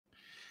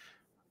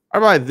All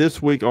right,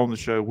 this week on the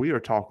show, we are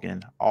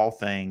talking all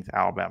things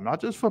Alabama,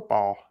 not just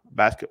football,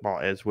 basketball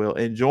as well.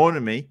 And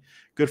joining me,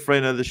 good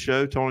friend of the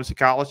show, Tony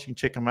Tsoukalas. You can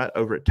check him out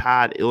over at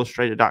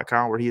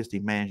TideIllustrated.com, where he is the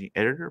managing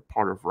editor,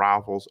 part of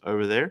Rivals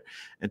over there.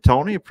 And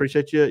Tony,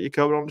 appreciate you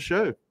coming on the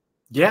show.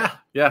 Yeah,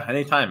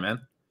 anytime,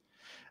 man.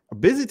 A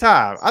busy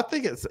time. I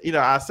think it's,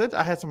 I said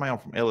I had somebody on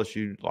from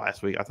LSU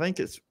last week. I think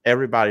it's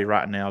everybody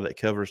right now that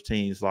covers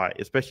teams, like,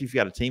 especially if you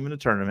got a team in the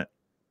tournament,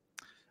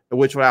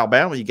 which with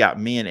Alabama, you got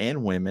men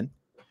and women.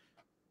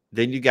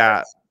 Then you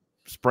got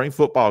spring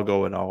football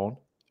going on,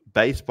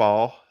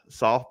 baseball,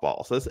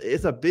 softball. So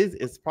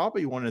it's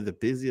probably one of the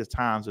busiest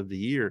times of the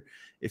year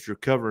if you're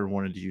covering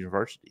one of the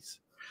universities.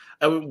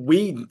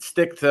 We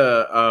stick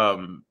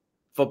to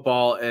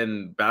football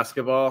and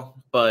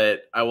basketball,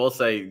 but I will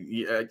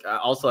say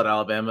also at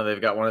Alabama, they've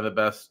got one of the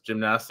best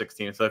gymnastics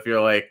teams. So if you're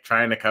like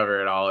trying to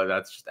cover it all,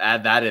 that's just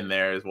add that in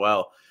there as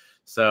well.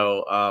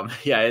 So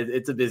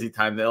it's a busy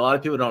time. A lot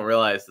of people don't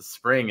realize the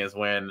spring is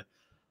when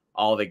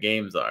all the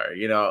games are,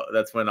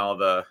 that's when all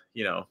the,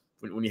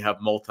 when you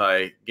have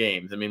multi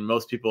games. I mean,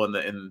 most people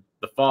in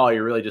the fall,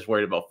 you're really just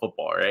worried about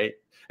football, right?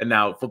 And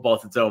now football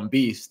is its own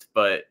beast,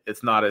 but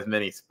it's not as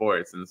many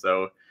sports. And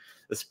so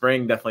the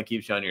spring definitely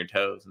keeps you on your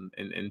toes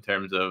in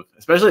terms of,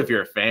 especially if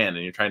you're a fan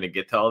and you're trying to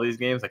get to all these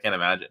games. I can't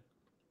imagine.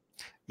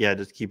 Yeah,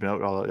 just keeping up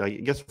with all that. I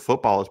guess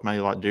football is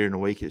mainly like during the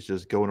week. It's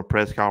just going to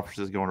press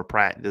conferences, going to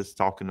practice,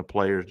 talking to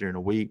players during the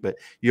week. But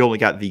you only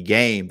got the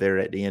game there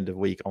at the end of the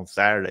week on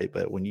Saturday.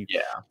 But when you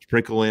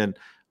sprinkle in,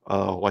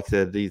 like I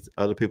said, these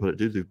other people that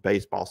do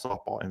baseball,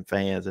 softball, and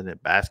fans, and then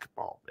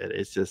basketball,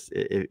 it's just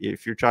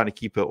if you're trying to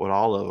keep up with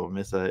all of them,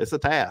 it's a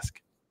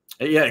task.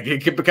 Yeah,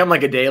 it could become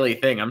like a daily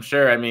thing. I'm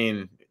sure. I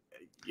mean,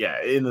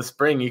 in the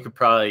spring, you could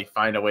probably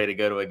find a way to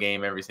go to a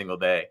game every single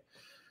day.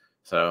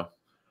 So.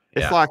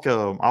 It's like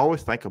I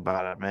always think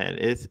about it, man.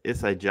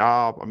 It's a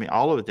job. I mean,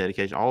 all of it's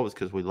dedication, all of it's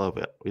because we love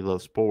it. We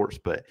love sports,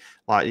 but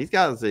like these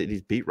guys,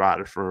 these beat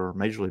writers for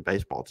Major League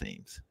Baseball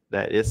teams,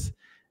 that it's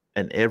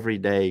an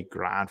everyday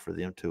grind for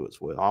them too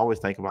as well. I always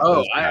think about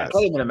those guys. I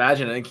can't even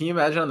imagine it. Can you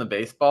imagine on the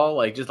baseball,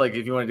 like just like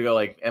if you wanted to go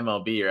like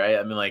MLB, right?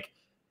 I mean, like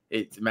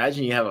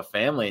imagine you have a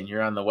family and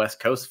you're on the West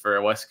Coast for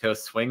a West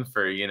Coast swing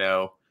for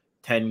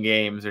 10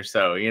 games or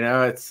so.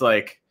 It's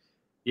like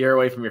you're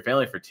away from your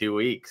family for 2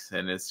 weeks,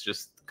 and it's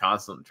just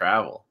constant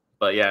travel.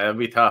 But it'd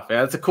be tough. And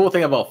that's the cool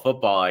thing about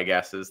football, I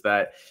guess, is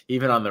that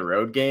even on the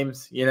road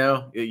games, you're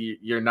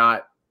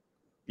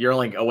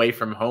only away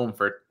from home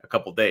for a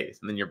couple days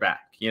and then you're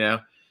back.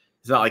 It's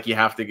not like you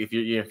have to, if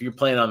you're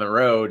playing on the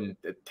road in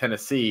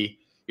Tennessee,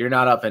 you're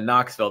not up in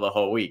Knoxville the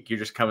whole week. You're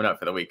just coming up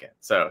for the weekend.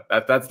 So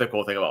that's the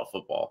cool thing about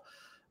football.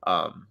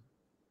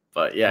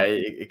 But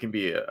it can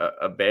be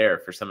a bear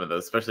for some of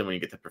those, especially when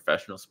you get to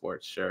professional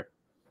sports. Sure.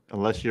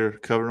 Unless you're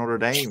covering Notre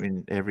Dame,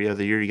 and every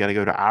other year you got to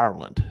go to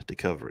Ireland to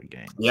cover a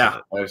game.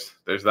 Yeah, there's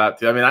that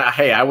too. I mean,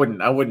 I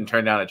wouldn't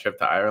turn down a trip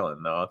to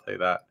Ireland, though. I'll tell you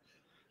that.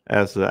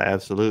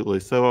 Absolutely.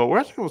 So we're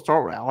actually going to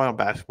start with Alabama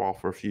basketball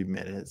for a few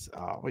minutes.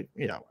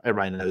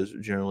 Everybody knows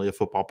generally a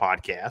football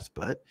podcast,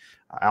 but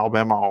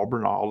Alabama,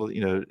 Auburn,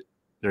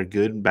 they're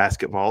good in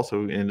basketball.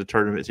 So in the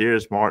tournaments here,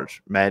 it's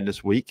March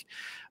Madness week.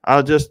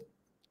 Just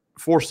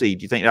 4 seed.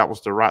 Do you think that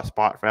was the right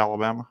spot for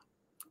Alabama?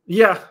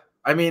 Yeah.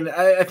 I mean,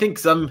 I think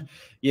some of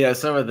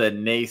the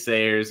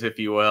naysayers, if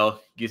you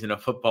will, using a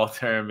football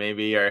term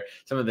maybe, or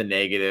some of the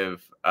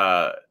negative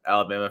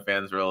Alabama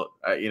fans were,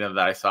 that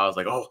I saw, I was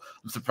like, oh,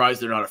 I'm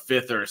surprised they're not a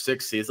 5th or a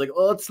 6th seed. It's like,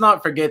 well, let's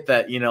not forget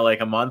that,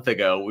 like a month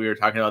ago, we were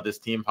talking about this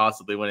team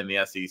possibly winning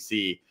the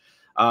SEC.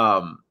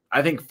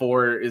 I think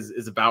 4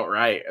 is about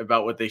right,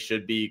 about what they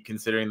should be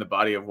considering the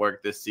body of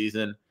work this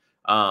season.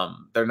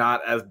 They're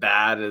not as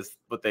bad as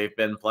what they've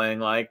been playing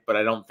like, but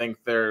I don't think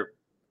they're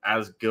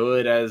as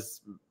good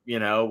as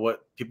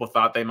what people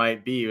thought they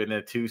might be in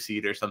a 2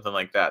 seed or something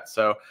like that.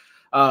 So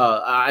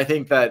I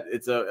think that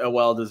it's a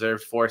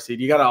well-deserved 4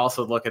 seed. You got to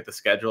also look at the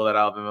schedule that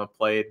Alabama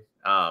played.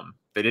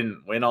 They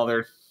didn't win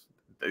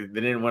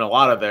a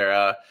lot of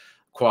their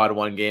quad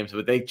 1 games,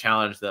 but they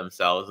challenged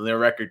themselves, and their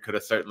record could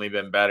have certainly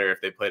been better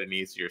if they played an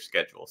easier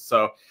schedule.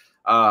 So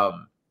I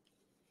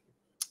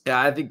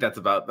think that's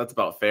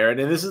about fair. And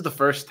this is the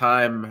first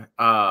time,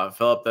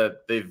 Phillip,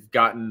 that they've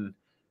gotten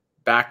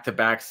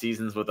back-to-back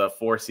seasons with a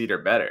 4 seed or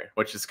better,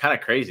 which is kind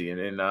of crazy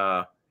in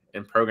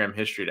program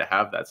history to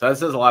have that. So that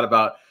says a lot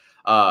about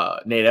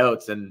Nate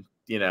Oates, and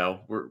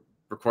we're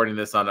recording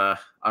this on a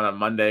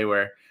Monday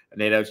where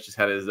Nate Oates just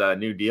had his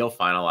new deal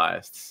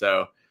finalized.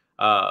 So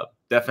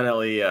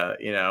definitely a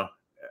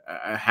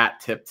hat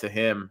tip to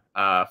him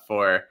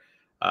for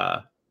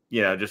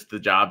just the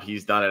job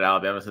he's done at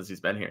Alabama since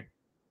he's been here.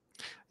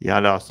 Yeah, I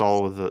know. I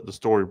saw the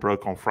story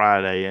broke on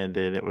Friday, and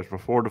then it was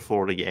before the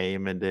Florida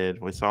game, and then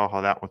we saw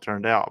how that one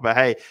turned out. But,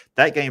 hey,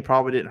 that game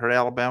probably didn't hurt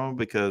Alabama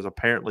because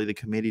apparently the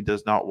committee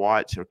does not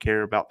watch or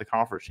care about the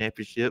conference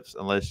championships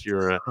unless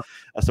you're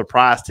a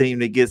surprise team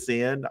that gets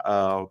in.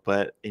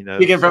 But,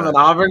 Speaking from an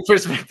Auburn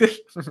perspective.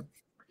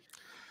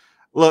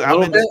 Look,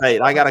 I'm in the state.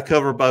 I got to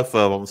cover both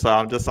of them, so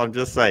I'm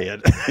just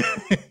saying.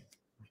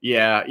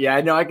 Yeah,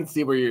 I know. I can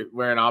see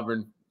where an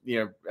Auburn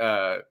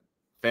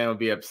fan would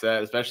be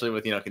upset, especially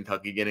with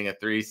Kentucky getting a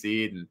 3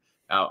 seed and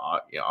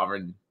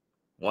Auburn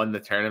won the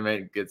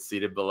tournament, gets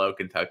seated below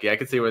Kentucky. I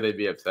could see where they'd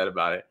be upset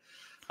about it.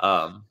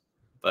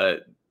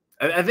 But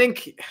I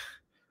think,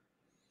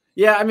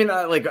 yeah, I mean,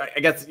 I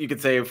guess you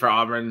could say for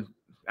Auburn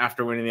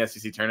after winning the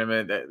SEC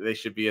tournament that they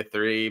should be a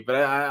 3, but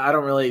I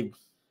don't really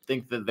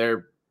think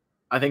that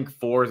I think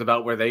 4 is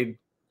about where they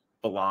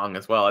belong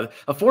as well.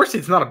 A 4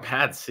 seed's not a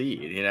bad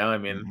seed, I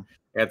mean,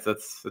 that's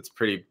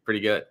pretty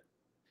good.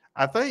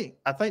 I think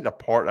the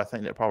part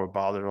that probably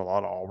bothered a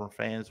lot of Auburn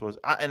fans was,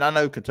 I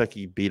know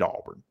Kentucky beat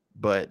Auburn,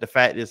 but the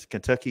fact is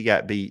Kentucky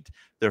got beat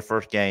their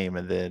first game,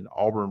 and then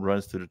Auburn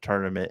runs through the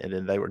tournament, and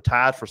then they were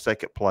tied for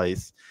second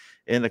place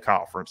in the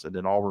conference, and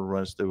then Auburn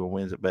runs through and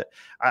wins it. But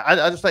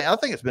I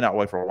think it's been that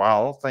way for a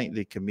while. I don't think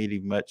the committee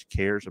much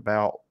cares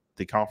about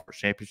the conference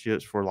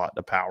championships for like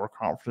the power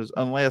conferences,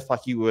 unless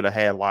like you would have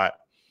had like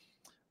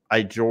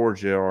a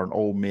Georgia or an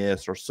Ole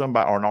Miss or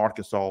somebody or an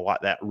Arkansas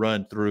like that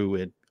run through,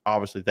 and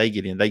obviously they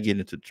get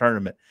into the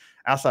tournament.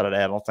 Outside of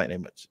that, I don't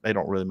think they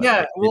don't really.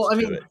 Yeah, well, I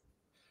mean,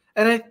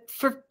 and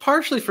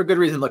partially for good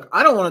reason. Look,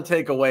 I don't want to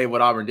take away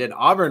what Auburn did.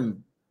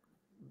 Auburn,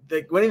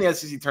 winning the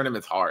SEC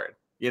tournament's hard,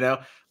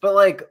 but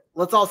like,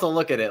 let's also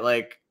look at it.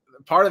 Like,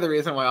 part of the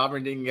reason why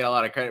Auburn didn't get a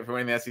lot of credit for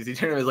winning the SEC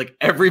tournament is like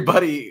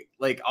everybody,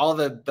 like all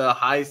the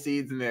high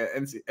seeds in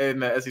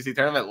the SEC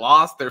tournament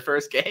lost their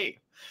first game.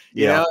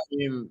 I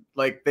mean,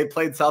 like they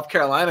played South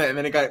Carolina and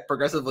then it got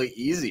progressively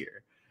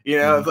easier.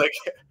 It's like,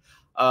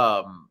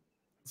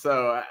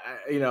 so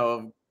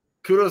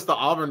kudos to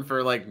Auburn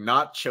for like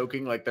not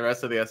choking like the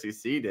rest of the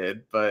SEC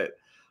did, but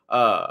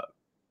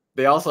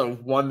they also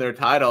won their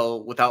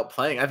title without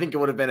playing. I think it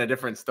would have been a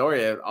different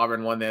story if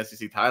Auburn won the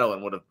SEC title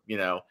and would have,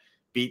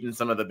 beaten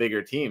some of the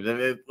bigger teams.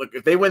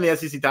 If they win the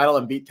SEC title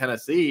and beat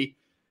Tennessee,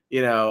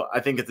 I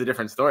think it's a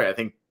different story. I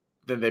think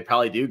then they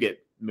probably do get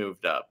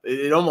moved up.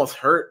 It almost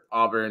hurt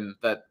Auburn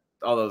that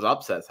all those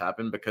upsets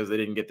happened because they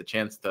didn't get the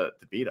chance to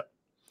beat them.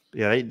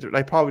 Yeah,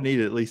 they probably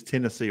needed at least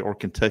Tennessee or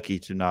Kentucky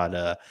to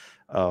not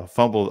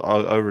fumble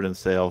over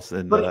themselves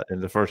in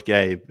the first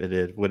game, and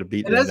it would have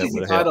beaten them. An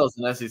SEC title is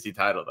an SEC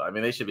title, though. I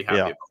mean, they should be happy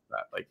about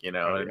that. Like,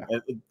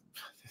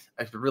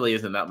 it really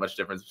isn't that much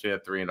difference between a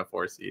 3 and a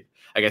 4 seed.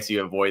 I guess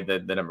you avoid the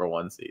number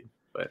 1 seed,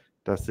 but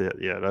that's it.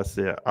 Yeah, that's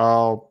it.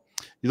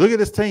 You look at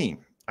this team.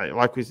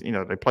 Like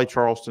they play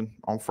Charleston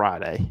on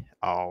Friday.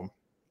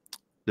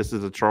 This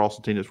is a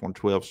Charleston team that's won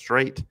 12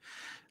 straight.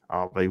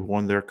 They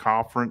won their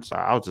conference.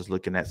 I was just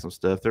looking at some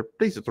stuff. They're a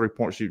decent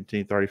 3-point shooting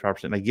team,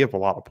 35%. They give a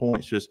lot of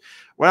points.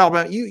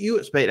 Alabama, you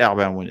expect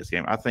Alabama to win this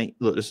game. I think,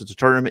 look, this is a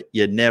tournament.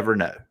 You never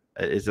know.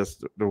 It's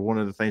just one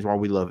of the things why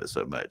we love it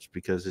so much,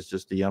 because it's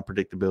just the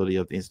unpredictability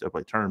of the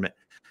NCAA tournament.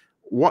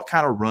 What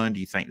kind of run do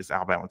you think this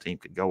Alabama team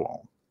could go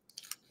on?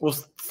 Well,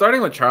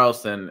 starting with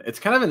Charleston, it's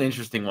kind of an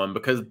interesting one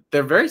because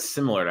they're very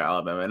similar to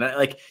Alabama,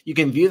 and you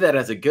can view that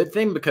as a good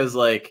thing because,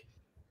 if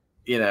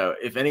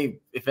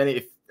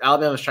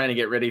Alabama's trying to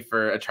get ready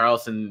for a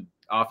Charleston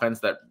offense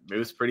that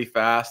moves pretty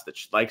fast, that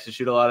likes to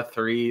shoot a lot of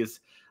threes,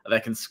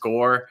 that can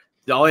score,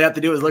 all they have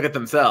to do is look at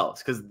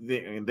themselves because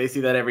they see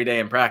that every day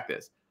in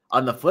practice.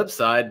 On the flip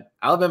side,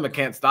 Alabama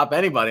can't stop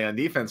anybody on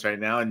defense right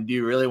now. And do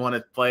you really want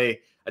to play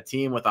a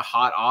team with a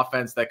hot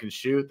offense that can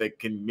shoot, that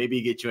can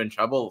maybe get you in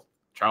trouble?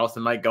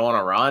 Charleston might go on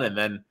a run, and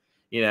then,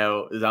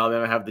 does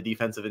Alabama have the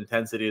defensive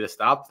intensity to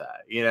stop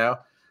that?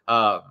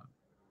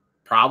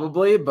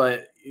 Probably,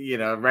 but,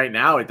 right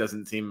now it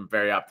doesn't seem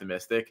very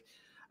optimistic.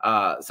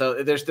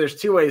 So there's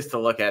 2 ways to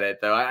look at it,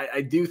 though.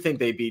 I do think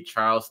they beat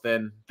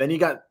Charleston. Then you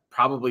got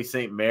probably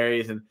St.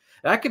 Mary's, and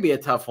that could be a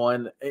tough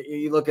one.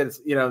 You look at,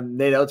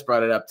 Nate Oates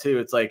brought it up too.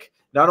 It's like,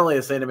 not only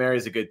is St.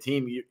 Mary's a good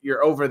team,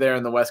 you're over there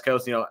in the West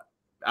Coast,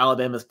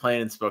 Alabama's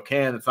playing in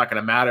Spokane. It's not going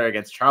to matter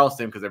against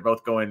Charleston because they're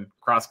both going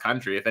cross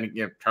country. If any,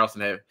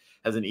 Charleston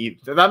has an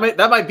even. So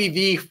that might be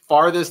the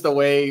farthest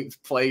away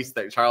place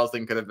that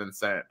Charleston could have been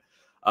sent.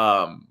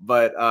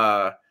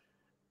 That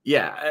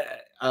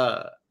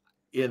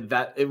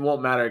it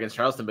won't matter against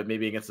Charleston, but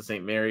maybe against the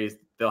St. Mary's,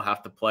 they'll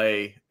have to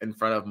play in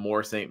front of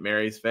more St.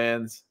 Mary's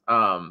fans.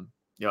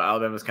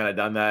 Alabama's kind of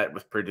done that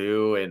with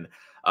Purdue and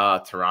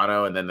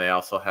Toronto, and then they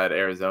also had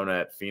Arizona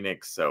at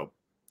Phoenix. So,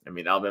 I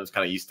mean, Alabama's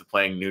kind of used to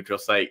playing neutral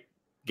site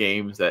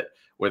games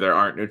where there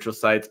aren't neutral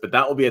sites, but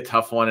that will be a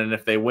tough one. And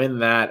if they win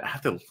that, I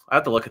have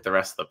to look at the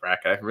rest of the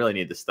bracket. I really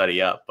need to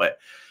study up, but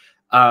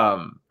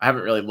I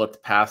haven't really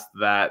looked past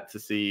that to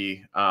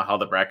see how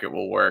the bracket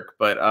will work.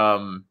 But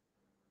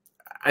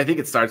I think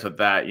it starts with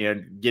that,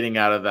 getting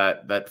out of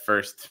that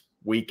first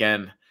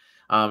weekend.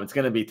 It's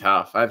going to be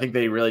tough. I think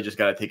they really just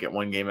got to take it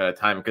one game at a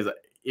time, because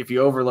if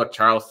you overlook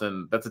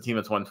Charleston, that's a team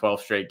that's won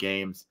 12 straight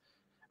games.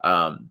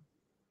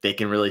 They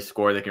can really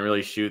score. They can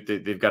really shoot.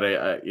 They've got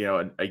a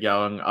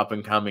young up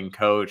and coming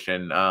coach,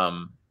 and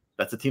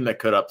that's a team that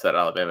could upset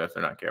Alabama if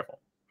they're not careful.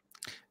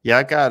 Yeah,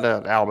 I got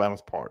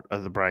Alabama's part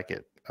of the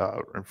bracket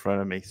in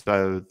front of me.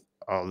 So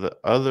the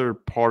other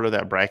part of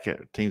that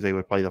bracket, teams they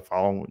would play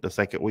the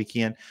second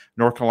weekend,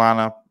 North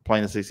Carolina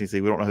playing the 16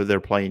 seed. We don't know who they're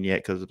playing yet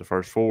because of the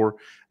first 4.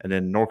 And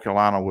then North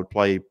Carolina would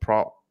play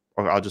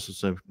or I'll just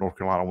assume North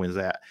Carolina wins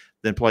that,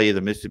 then play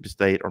either Mississippi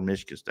State or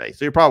Michigan State.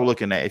 So you're probably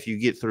looking at, if you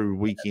get through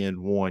weekend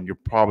one, you're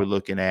probably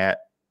looking at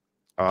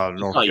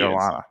North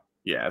Carolina. UNC.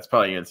 Yeah, it's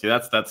probably UNC.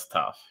 That's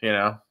tough,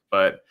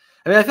 But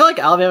I mean, I feel like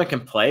Alabama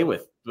can play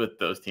with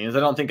those teams. I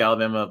don't think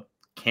Alabama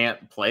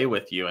can't play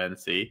with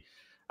UNC.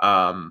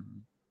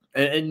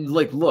 And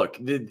like, look,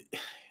 Nate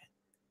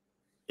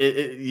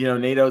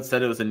Oates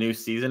said it was a new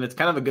season. It's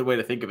kind of a good way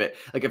to think of it.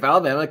 Like, if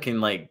Alabama can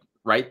like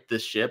right the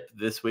ship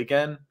this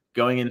weekend,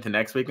 going into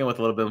next weekend with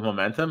a little bit of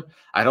momentum,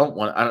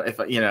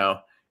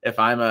 if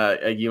I'm a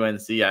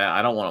UNC,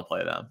 I don't want to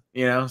play them.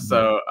 Mm-hmm.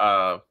 So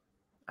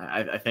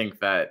I think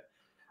that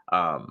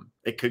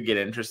it could get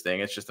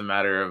interesting. It's just a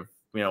matter of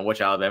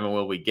which Alabama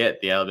will we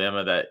get? The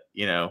Alabama that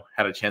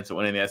had a chance at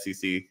winning the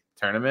SEC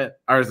tournament,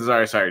 or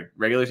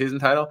regular season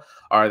title,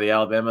 or the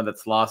Alabama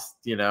that's lost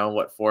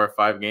 4 or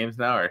 5 games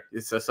now, or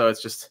so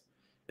it's just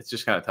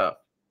kind of tough.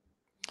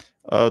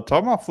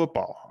 Talking about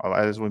football,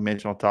 as we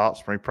mentioned on top,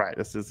 spring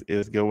practice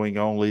is going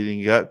on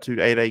leading up to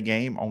the 8A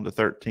game on the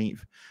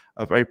 13th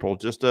of April.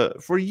 Just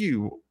for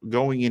you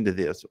going into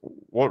this,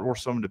 what were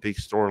some of the big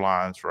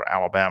storylines for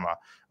Alabama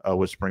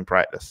with spring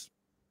practice?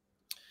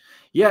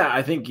 Yeah,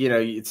 I think,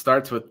 it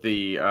starts with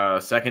the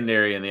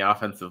secondary and the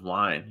offensive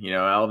line.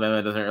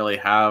 Alabama doesn't really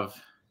have,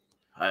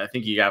 I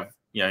think you have,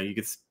 you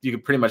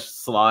could pretty much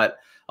slot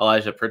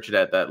Elijah Pritchett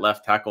at that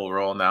left tackle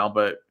role now.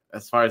 But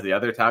as far as the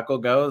other tackle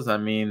goes, I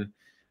mean,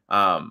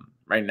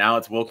 right now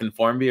it's Wilkin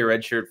Formby, a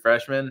redshirt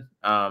freshman.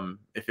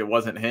 If it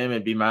wasn't him,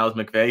 it'd be Miles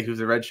McVay, who's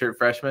a redshirt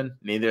freshman.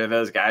 Neither of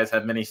those guys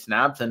have many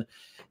snaps. And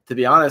to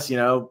be honest, you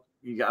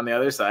got on the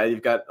other side,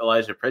 you've got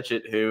Elijah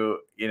Pritchett, who,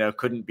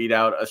 couldn't beat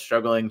out a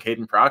struggling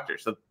Caden Proctor.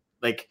 So,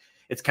 like,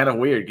 it's kind of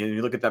weird.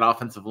 You look at that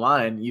offensive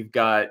line, you've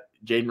got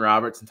Jaden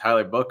Roberts and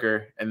Tyler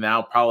Booker, and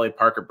now probably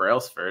Parker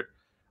Brailsford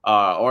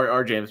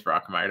or James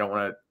Brockmeyer. I don't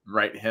want to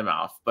write him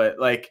off. But,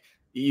 like,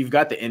 you've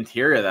got the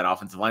interior of that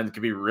offensive line that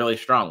could be really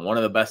strong, one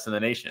of the best in the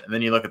nation. And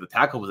then you look at the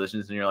tackle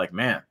positions, and you're like,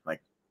 man,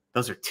 like,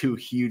 those are 2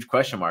 huge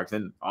question marks.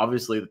 And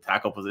obviously the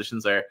tackle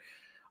positions are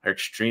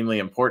extremely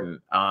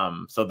important.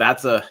 So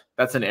that's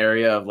an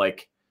area of,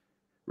 like,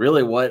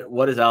 really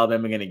what is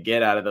Alabama going to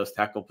get out of those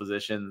tackle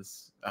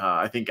positions?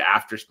 I think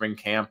after spring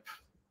camp,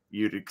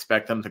 you'd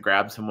expect them to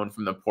grab someone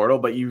from the portal,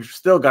 but you've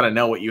still got to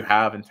know what you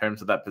have in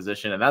terms of that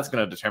position, and that's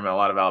going to determine a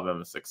lot of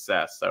Alabama's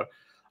success. So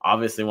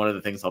obviously one of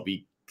the things I'll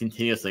be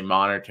continuously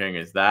monitoring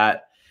is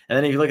that. And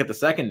then if you look at the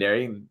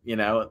secondary,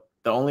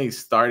 the only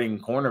starting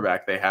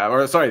cornerback they have,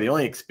 the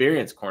only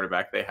experienced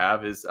cornerback they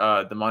have is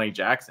Damani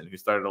Jackson, who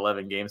started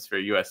 11 games for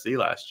USC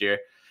last year.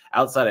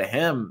 Outside of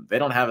him, they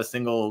don't have a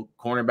single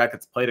cornerback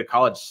that's played a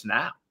college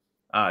snap.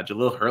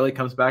 Jaleel Hurley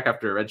comes back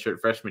after a redshirt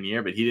freshman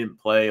year, but he didn't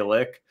play a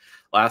lick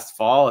last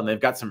fall. And they've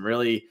got some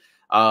really,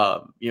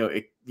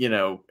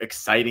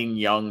 exciting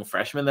young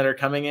freshmen that are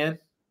coming in.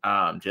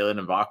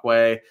 Jalen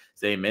Mbakwe,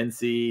 Zay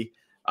Mincy,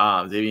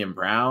 Xavier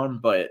Brown,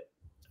 but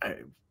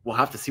we'll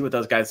have to see what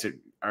those guys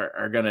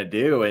are going to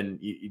do. And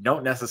you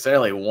don't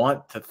necessarily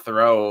want to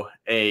throw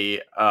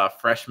a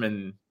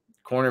freshman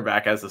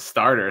cornerback as a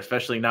starter,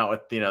 especially not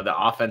with, the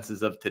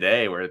offenses of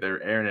today where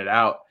they're airing it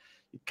out.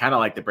 You kind of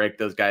like to break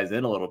those guys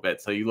in a little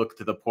bit. So you look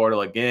to the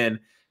portal again.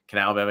 Can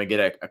Alabama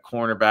get a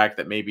cornerback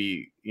that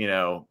maybe,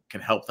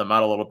 can help them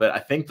out a little bit? I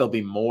think they'll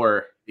be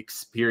more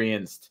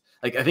experienced.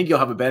 Like, I think you'll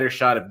have a better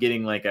shot of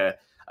getting like a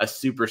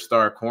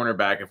superstar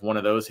cornerback if one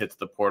of those hits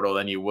the portal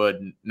than you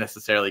would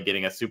necessarily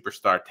getting a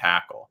superstar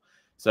tackle.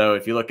 So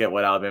if you look at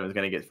what Alabama is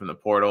going to get from the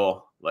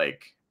portal,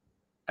 like,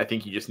 I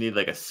think you just need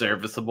like a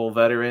serviceable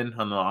veteran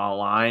on the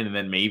line, and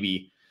then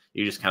maybe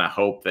you just kind of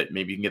hope that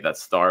maybe you can get that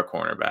star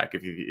cornerback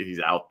if he's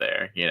out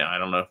there. I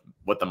don't know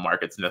what the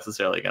market's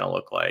necessarily going to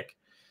look like,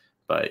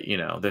 but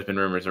there's been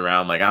rumors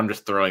around, like, I'm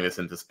just throwing this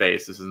into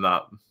space. This is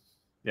not,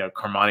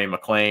 Carmani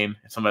McClain,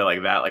 somebody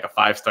like that, like a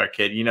 5-star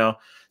kid,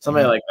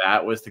 somebody like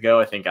that was to go.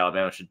 I think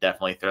Alabama should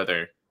definitely throw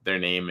their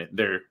name,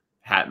 their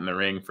hat in the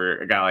ring for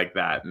a guy like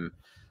that. And,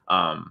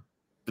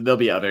 but there'll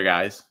be other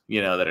guys,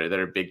 that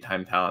are big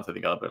time talents. I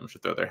think Alabama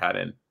should throw their hat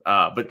in.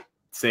 But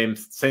same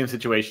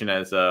situation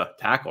as a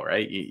tackle,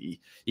 right? You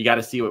got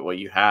to see what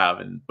you have,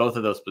 and both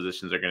of those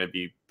positions are going to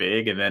be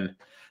big. And then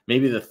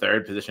maybe the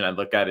third position I'd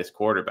look at is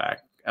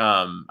quarterback.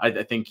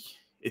 I think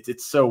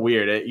it's so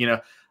weird.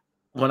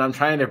 When I'm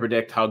trying to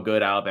predict how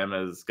good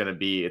Alabama is going to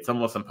be, it's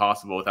almost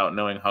impossible without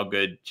knowing how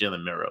good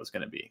Jalen Milroe is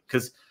going to be.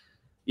 Because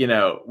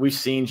we've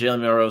seen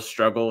Jalen Milroe's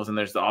struggles, and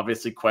there's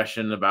obviously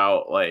question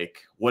about,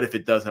 like, what if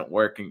it doesn't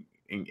work in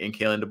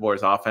Kalen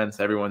Deboer's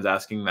offense? Everyone's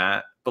asking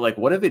that. But, like,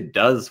 what if it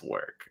does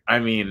work? I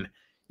mean,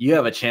 you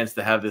have a chance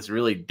to have this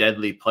really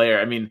deadly player.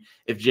 I mean,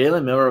 if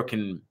Jalen Milroe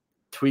can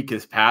tweak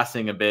his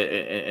passing a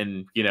bit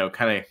and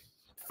kind of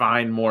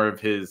find more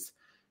of his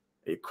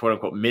quote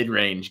unquote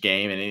mid-range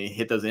game and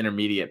hit those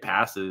intermediate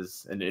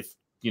passes, and if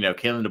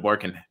Kalen Deboer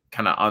can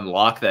kind of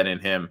unlock that in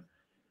him,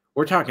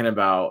 we're talking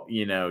about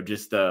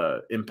just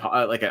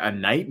like a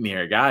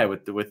nightmare guy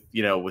with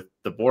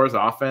Deboer's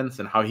offense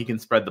and how he can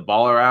spread the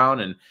ball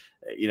around, and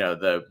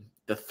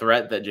the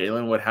threat that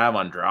Jalen would have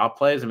on draw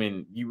plays. I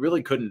mean, you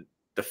really couldn't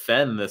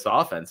defend this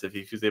offense if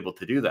he's able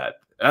to do that.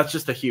 That's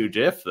just a huge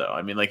if, though.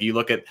 I mean, like, you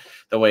look at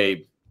the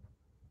way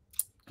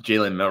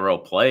Jalen Milroe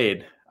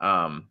played,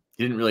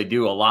 he didn't really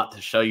do a lot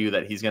to show you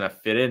that he's going to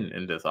fit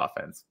into this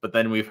offense. But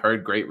then we've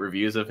heard great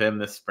reviews of him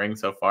this spring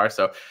so far.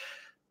 So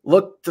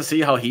look to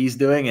see how he's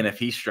doing. And if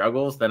he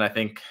struggles, then I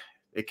think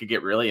it could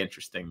get really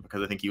interesting,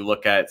 because I think you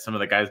look at some of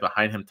the guys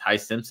behind him. Ty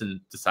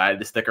Simpson decided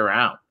to stick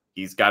around.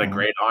 He's got a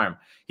great arm.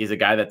 He's a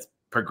guy that's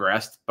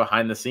progressed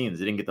behind the scenes.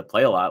 He didn't get to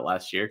play a lot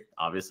last year,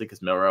 obviously,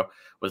 because Milroe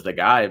was the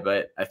guy.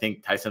 But I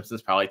think Ty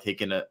Simpson's probably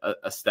taken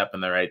a step in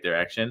the right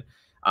direction.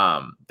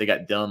 They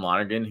got Dylan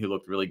Lonergan, who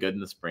looked really good in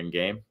the spring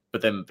game.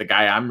 But then the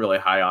guy I'm really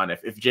high on,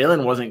 if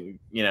Jalen wasn't,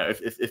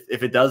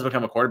 if it does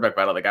become a quarterback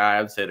battle, the guy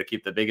I would say to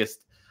keep the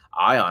biggest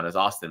eye on is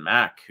Austin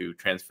Mack, who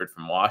transferred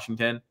from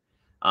Washington.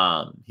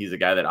 He's a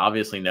guy that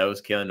obviously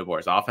knows Kalen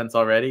Deboer's offense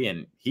already,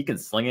 and he can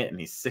sling it, and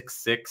he's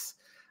 6'6".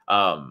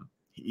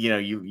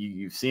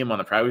 You see him on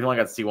the practice. We've only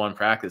got to see one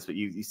practice, but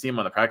you see him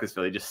on the practice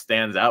field. He just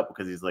stands out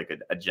because he's like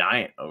a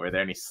giant over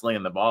there, and he's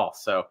slinging the ball.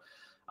 So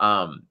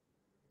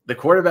the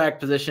quarterback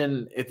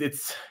position,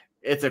 it's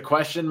a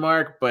question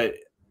mark, but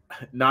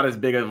not as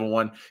big of a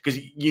one, because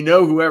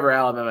whoever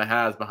Alabama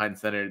has behind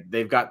center,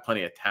 they've got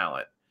plenty of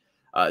talent.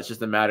 It's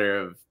just a matter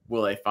of,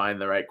 will they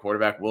find the right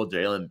quarterback? Will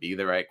Jalen be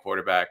the right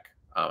quarterback?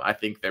 I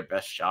think their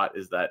best shot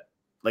is that,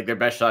 like, their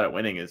best shot at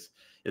winning is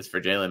for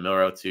Jalen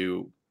Milroe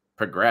to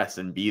progress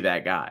and be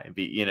that guy.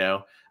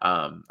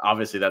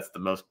 Obviously that's the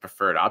most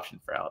preferred option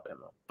for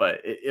Alabama,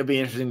 but it'll be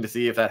interesting to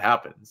see if that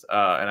happens.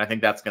 And I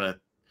think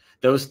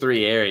those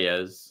three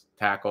areas,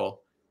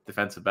 tackle,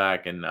 defensive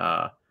back, and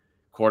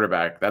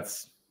quarterback,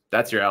 that's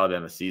your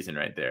Alabama season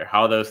right there.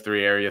 How those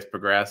three areas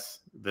progress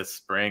this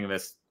spring,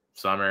 this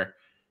summer,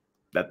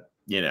 that,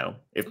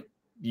 if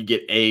you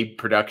get a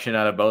production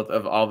out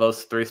of all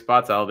those three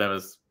spots,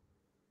 Alabama's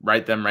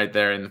right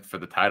there in for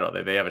the title.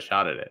 They have a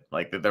shot at it.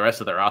 Like, the rest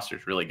of the roster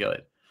is really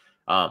good.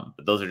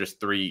 But those are just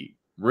three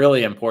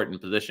really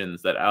important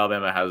positions that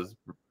Alabama has,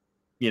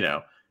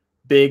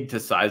 big to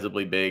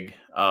sizably big,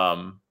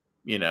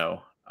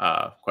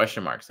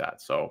 question marks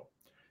at. So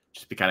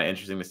just be kind of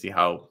interesting to see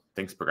how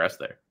things progress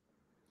there.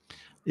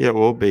 Yeah, it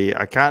will be.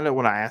 I kind of,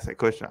 when I asked that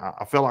question,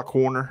 I felt like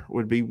corner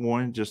would be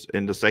one, just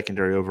in the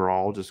secondary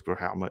overall, just for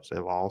how much they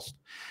lost,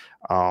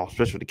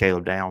 especially the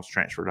Caleb Downs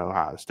transfer to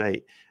Ohio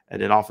State.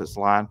 And then offensive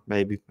line,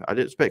 maybe. I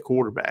didn't expect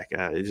quarterback.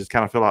 It just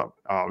kind of felt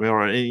like,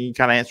 and you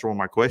kind of answered one of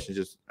my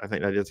questions. I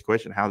think that is the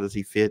question: how does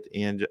he fit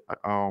in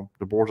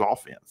DeBoer's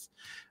offense?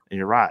 And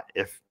you're right.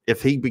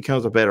 If he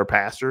becomes a better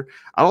passer,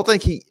 I don't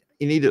think you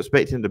need to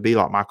expect him to be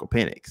like Michael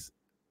Penix.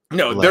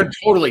 No, they're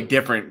totally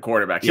different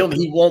quarterbacks. Yeah.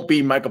 He won't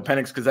be Michael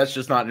Penix because that's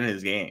just not in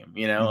his game.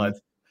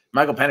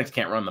 Michael Penix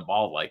can't run the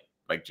ball like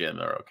Jalen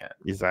Milroe can.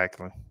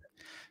 Exactly.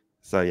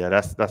 So yeah,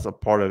 that's a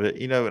part of it.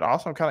 And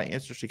also I'm kind of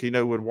interested.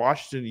 With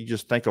Washington, you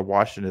just think of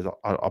Washington as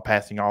a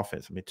passing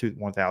offense. I mean,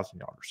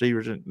 1,000-yard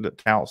receivers and the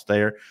talent's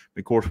there.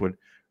 Of course, with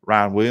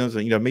Ryan Williams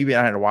and maybe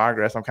I had a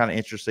Wiregrass, I'm kind of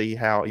interested to see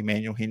how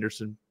Emmanuel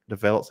Henderson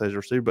develops as a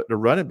receiver. But the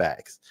running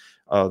backs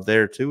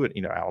there too at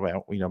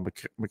Alabama,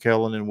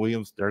 McKellen and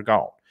Williams, they're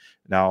gone.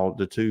 Now,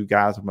 the two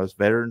guys are most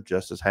veteran,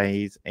 Justice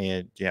Haynes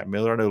and Jalen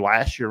Milroe. I know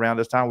last year around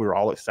this time we were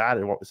all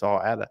excited what we saw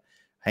out of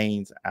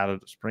Haynes out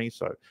of the spring.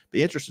 So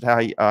be interested how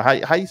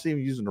you see him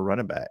using the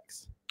running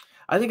backs.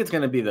 I think it's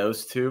going to be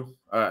those two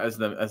as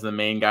the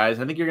main guys.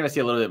 I think you're going to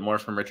see a little bit more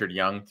from Richard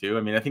Young too.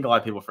 I mean, I think a lot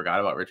of people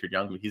forgot about Richard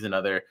Young, but he's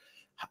another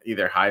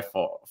either high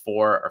 4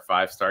 or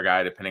 5-star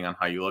guy, depending on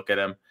how you look at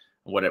him,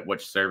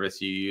 which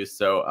service you use.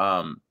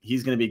 So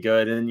he's going to be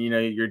good. And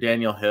your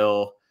Daniel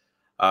Hill,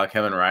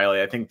 Kevin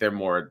Riley, I think they're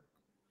more.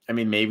 I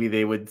mean, maybe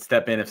they would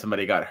step in if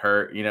somebody got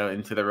hurt,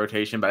 into the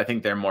rotation, but I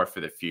think they're more for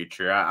the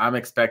future. I'm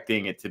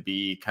expecting it to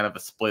be kind of a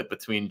split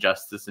between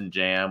Justice and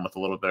Jam with a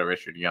little bit of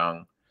Richard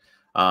Young.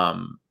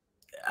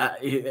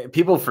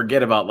 People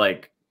forget about,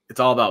 it's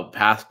all about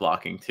pass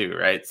blocking too,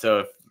 right?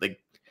 So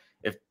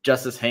if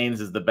Justice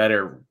Haynes is the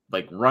better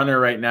runner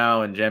right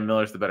now and Jam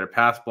Miller's the better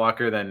pass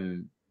blocker,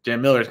 then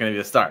Jam Miller is going to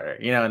be the starter.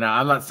 Now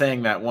I'm not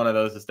saying that one of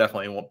those is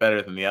definitely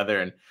better than the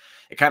other, and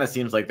it kind of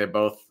seems like they're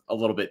both a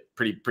little bit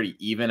pretty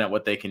even at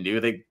what they can do.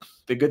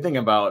 The good thing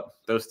about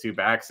those two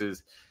backs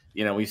is,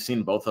 we've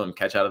seen both of them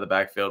catch out of the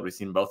backfield. We've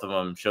seen both of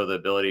them show the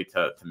ability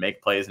to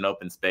make plays in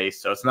open space.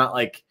 So it's not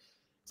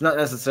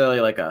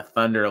necessarily like a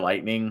thunder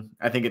lightning.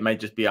 I think it might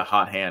just be a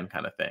hot hand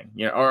kind of thing,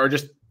 or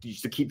just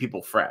to keep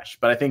people fresh.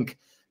 But I think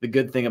the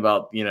good thing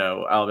about,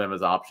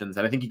 Alabama's options,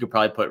 and I think you could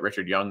probably put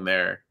Richard Young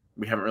there.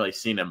 We haven't really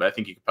seen him, but I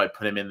think you could probably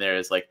put him in there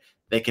as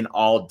they can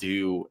all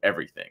do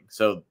everything.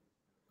 So,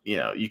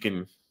 you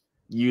can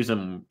use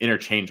them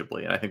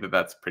interchangeably, and I think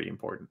that's pretty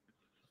important.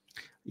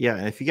 Yeah,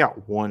 and if you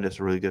got one that's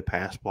a really good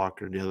pass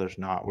blocker and the other's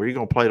not, where are you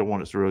going to play the one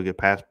that's a really good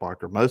pass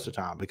blocker most of the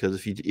time?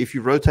 Because if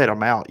you rotate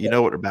them out, you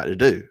know what they're about to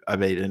do. I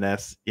mean, and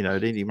that's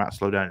then you might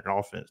slow down your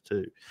offense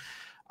too.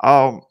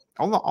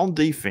 on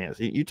defense,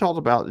 you talked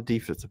about the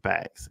defensive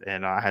backs,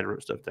 and I had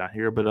wrote stuff down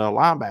here, but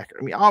linebacker.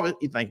 I mean, obviously,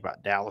 you think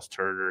about Dallas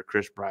Turner,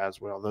 Chris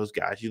Braswell, those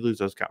guys. You lose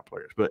those kind of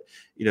players, but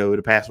in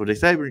the past with Dick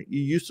Saban,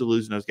 you used to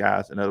losing those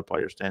guys and other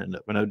players standing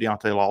up. I know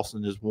Deontay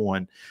Lawson is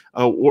one.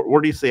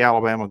 Where do you see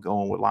Alabama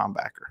going with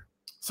linebacker?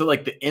 So,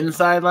 like the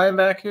inside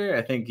linebacker,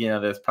 I think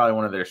that's probably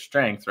one of their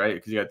strengths, right?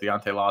 Because you got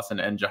Deontay Lawson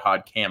and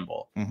Jahad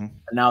Campbell. Mm-hmm.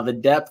 Now the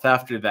depth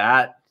after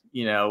that,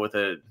 with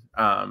a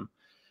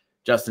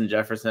Justin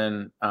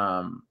Jefferson,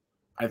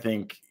 I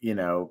think,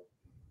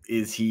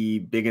 is he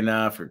big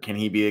enough, or can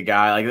he be a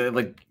guy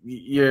like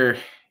your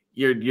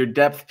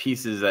depth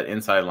pieces at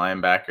inside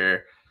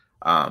linebacker?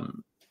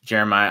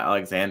 Jeremiah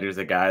Alexander is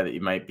a guy that you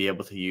might be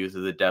able to use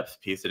as a depth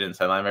piece at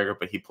inside linebacker,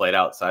 but he played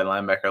outside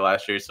linebacker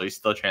last year, so he's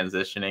still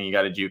transitioning. You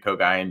got a JUCO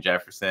guy in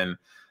Jefferson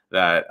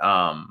that,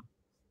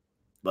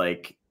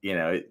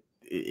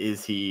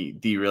 is he?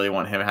 Do you really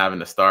want him having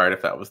to start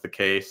if that was the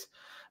case?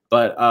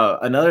 But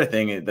another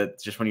thing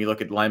that just when you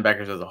look at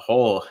linebackers as a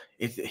whole,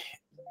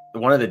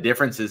 one of the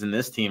differences in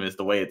this team is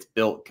the way it's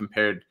built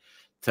compared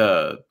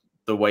to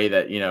the way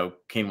that,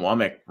 Kane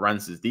Womack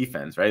runs his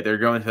defense, right? They're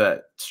going to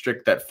that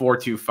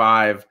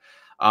 4-2-5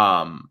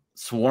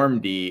 swarm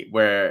D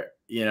where,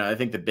 I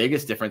think the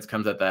biggest difference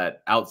comes at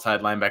that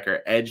outside linebacker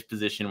edge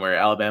position where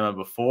Alabama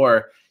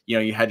before,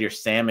 you had your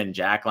Sam and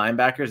Jack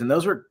linebackers, and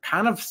those were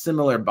kind of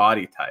similar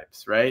body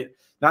types, right?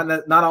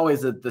 Not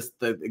always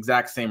the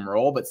exact same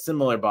role, but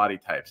similar body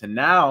types. And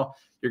now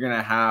you're going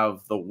to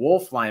have the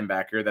Wolf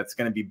linebacker that's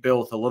going to be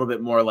built a little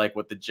bit more like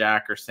what the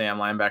Jack or Sam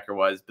linebacker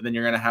was, but then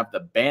you're going to have the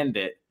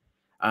Bandit,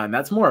 and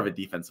that's more of a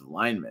defensive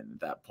lineman at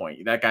that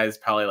point. That guy's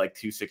probably like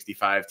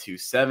 265,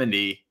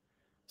 270.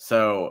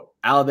 So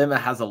Alabama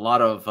has a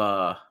lot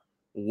of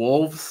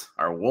wolves,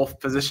 our wolf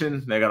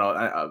position. They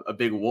got a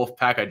big wolf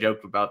pack. I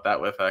joked about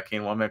that with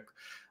Kane Womack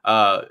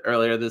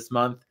earlier this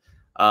month.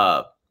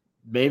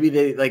 Maybe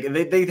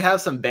they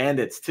have some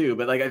bandits too,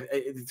 but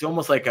it's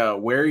almost like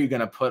where are you going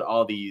to put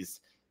all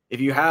these?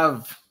 If you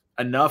have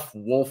enough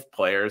wolf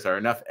players or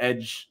enough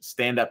edge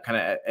stand-up kind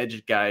of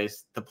edge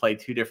guys to play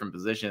two different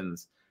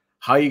positions,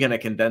 how are you going to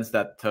condense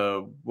that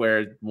to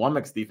where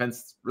Womack's defense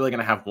is really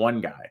going to have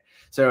one guy?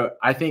 So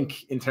I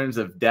think in terms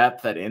of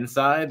depth at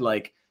inside,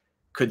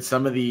 could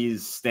some of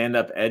these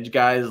stand-up edge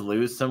guys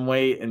lose some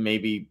weight and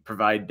maybe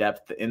provide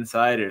depth to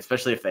inside, or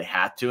especially if they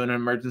had to in an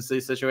emergency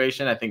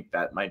situation? I think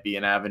that might be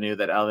an avenue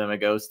that Alabama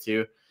goes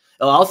to.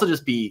 It'll also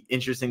just be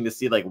interesting to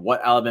see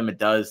what Alabama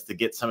does to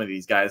get some of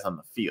these guys on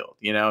the field.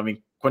 I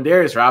mean,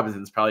 Quindarius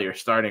Robinson's probably your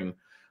starting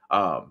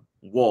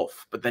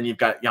wolf, but then you've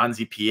got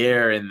Yanzi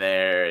Pierre in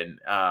there,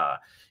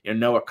 and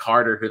Noah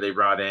Carter, who they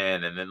brought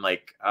in, and then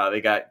they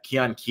got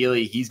Keon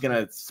Keeley. He's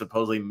gonna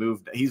supposedly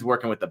move. He's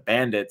working with the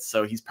Bandits,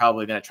 so he's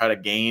probably gonna try to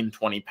gain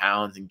 20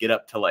 pounds and get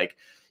up to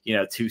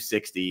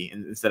 260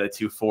 instead of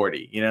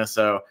 240.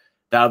 So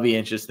that'll be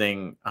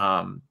interesting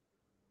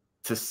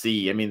to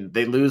see. I mean,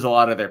 they lose a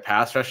lot of their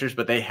pass rushers,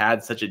 but they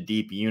had such a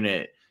deep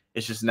unit.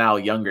 It's just now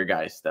younger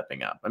guys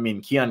stepping up. I mean,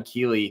 Keon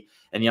Keeley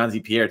and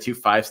Yanzi Pierre, 2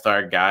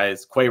 5-star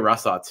guys, Quay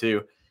Russaw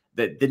too,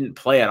 that didn't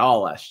play at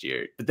all last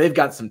year, but they've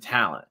got some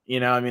talent.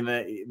 I mean,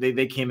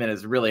 they came in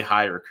as really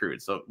high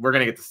recruits, so we're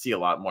going to get to see a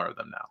lot more of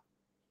them now.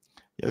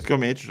 Yeah, it's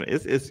going to be interesting.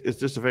 It's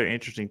just a very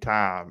interesting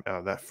time.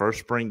 That first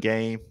spring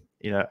game,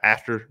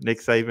 after Nick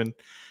Saban.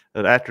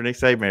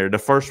 The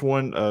first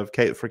one for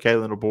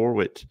Kalen Deboer,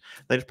 which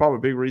I think is probably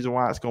a big reason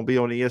why it's going to be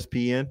on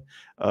ESPN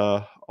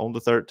on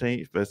the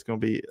 13th. But it's going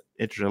to be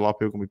interesting. A lot of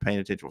people are going to be paying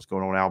attention to what's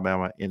going on in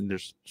Alabama in their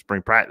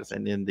spring practice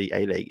and in the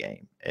 8A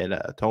game.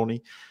 And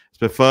Tony, it's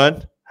been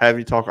fun having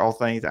you talk all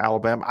things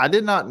Alabama. I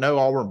did not know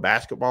Auburn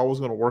basketball was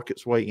going to work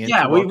its way into.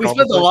 Yeah, we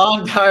spent a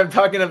long time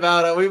talking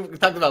about it. We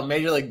talked about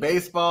Major League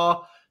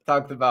Baseball,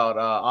 talked about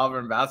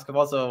Auburn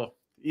basketball. So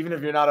even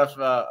if you're not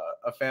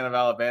a fan of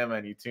Alabama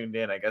and you tuned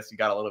in, I guess you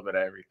got a little bit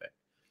of everything.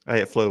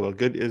 Hey, it flew well.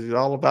 Good. It's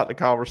all about the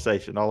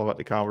conversation.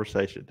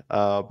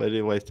 But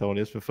anyways,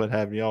 Tony, it's been fun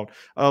having you on.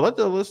 Let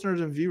the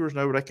listeners and viewers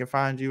know where they can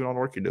find you and all the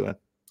work you're doing.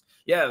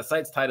 Yeah, the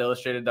site's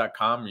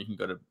TideIllustrated.com, or you can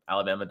go to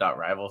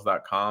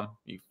Alabama.rivals.com.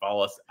 You can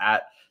follow us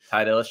at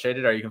Tide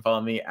Illustrated, or you can follow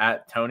me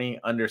at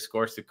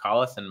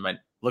Tony_Tsoukalas, and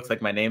looks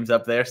like my name's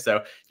up there. So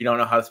if you don't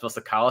know how to spell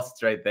Tsoukalas,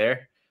 it's right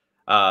there.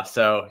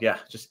 So yeah,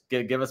 just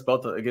give us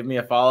both. Give me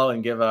a follow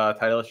and give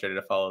Tide Illustrated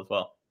a follow as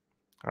well.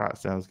 All right,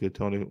 sounds good,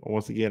 Tony.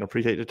 Once again,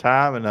 appreciate the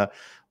time and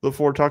look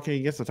forward to talking to you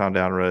again sometime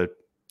down the road.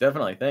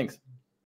 Definitely, thanks.